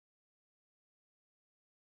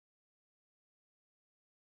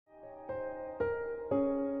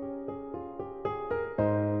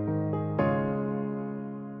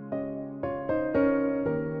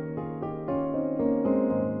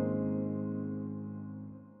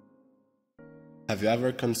Have you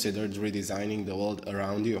ever considered redesigning the world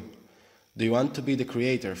around you? Do you want to be the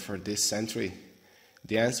creator for this century?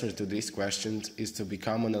 The answer to these questions is to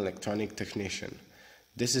become an electronic technician.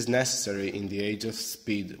 This is necessary in the age of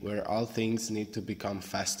speed, where all things need to become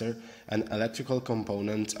faster and electrical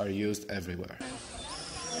components are used everywhere.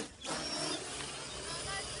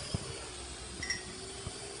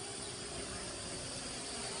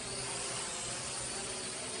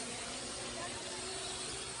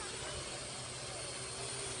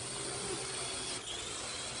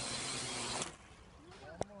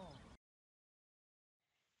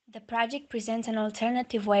 The project presents an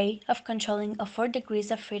alternative way of controlling a 4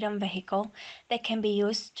 degrees of freedom vehicle that can be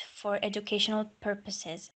used for educational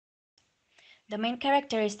purposes. The main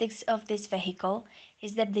characteristics of this vehicle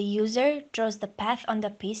is that the user draws the path on the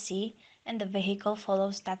PC and the vehicle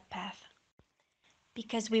follows that path.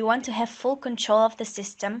 Because we want to have full control of the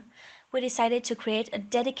system, we decided to create a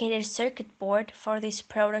dedicated circuit board for this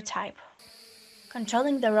prototype.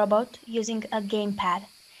 Controlling the robot using a gamepad.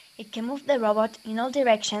 It can move the robot in all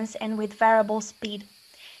directions and with variable speed.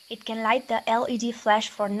 It can light the LED flash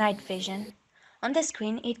for night vision. On the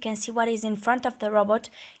screen, it can see what is in front of the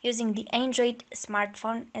robot using the Android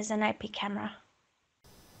smartphone as an IP camera.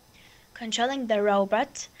 Controlling the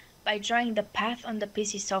robot by drawing the path on the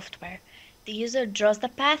PC software. The user draws the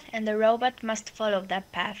path and the robot must follow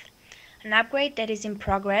that path. An upgrade that is in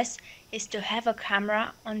progress is to have a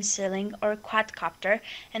camera on ceiling or quadcopter,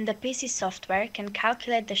 and the PC software can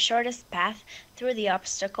calculate the shortest path through the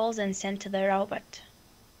obstacles and send to the robot.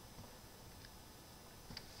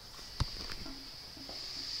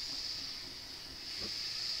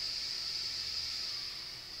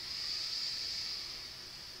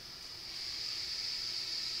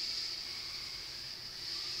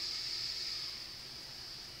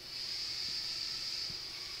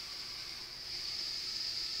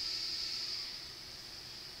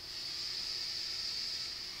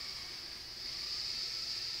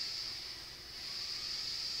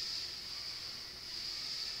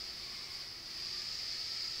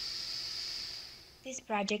 This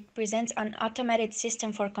project presents an automated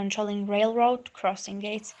system for controlling railroad crossing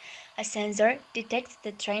gates. A sensor detects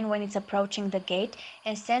the train when it's approaching the gate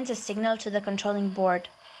and sends a signal to the controlling board.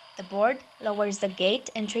 The board lowers the gate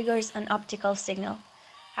and triggers an optical signal.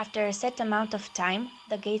 After a set amount of time,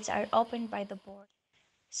 the gates are opened by the board.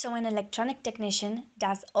 So an electronic technician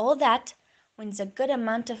does all that, wins a good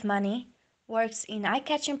amount of money, works in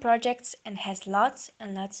eye-catching projects, and has lots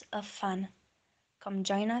and lots of fun. Come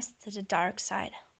join us to the dark side.